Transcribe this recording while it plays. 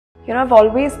I've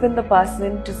always been the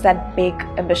person to set big,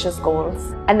 ambitious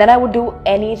goals, and then I would do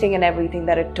anything and everything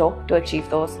that it took to achieve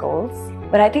those goals.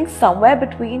 But I think somewhere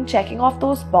between checking off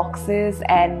those boxes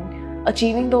and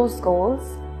achieving those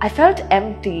goals, I felt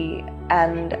empty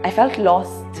and I felt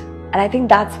lost. And I think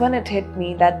that's when it hit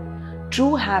me that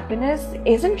true happiness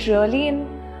isn't really in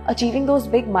achieving those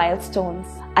big milestones.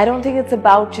 I don't think it's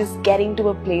about just getting to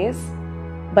a place,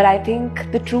 but I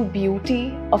think the true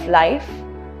beauty of life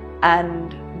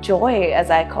and joy, as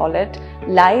I call it,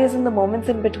 lies in the moments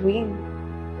in between.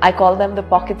 I call them the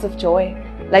pockets of joy,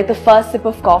 like the first sip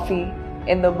of coffee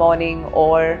in the morning,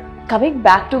 or coming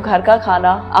back to ghar ka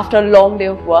khana after a long day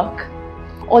of work,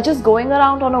 or just going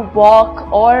around on a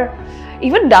walk, or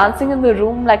even dancing in the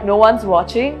room like no one's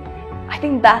watching. I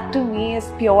think that to me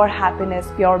is pure happiness,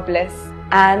 pure bliss.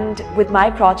 And with my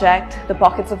project, The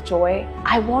Pockets of Joy,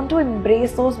 I want to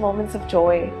embrace those moments of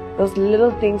joy, those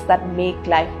little things that make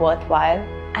life worthwhile,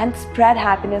 and spread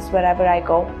happiness wherever I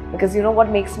go. Because you know what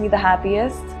makes me the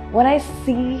happiest? When I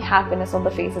see happiness on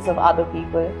the faces of other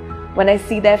people, when I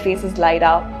see their faces light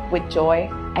up with joy,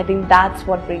 I think that's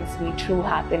what brings me true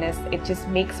happiness. It just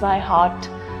makes my heart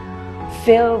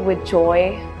fill with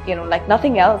joy, like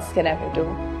nothing else can ever do.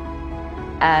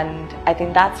 And I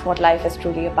think that's what life is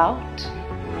truly about.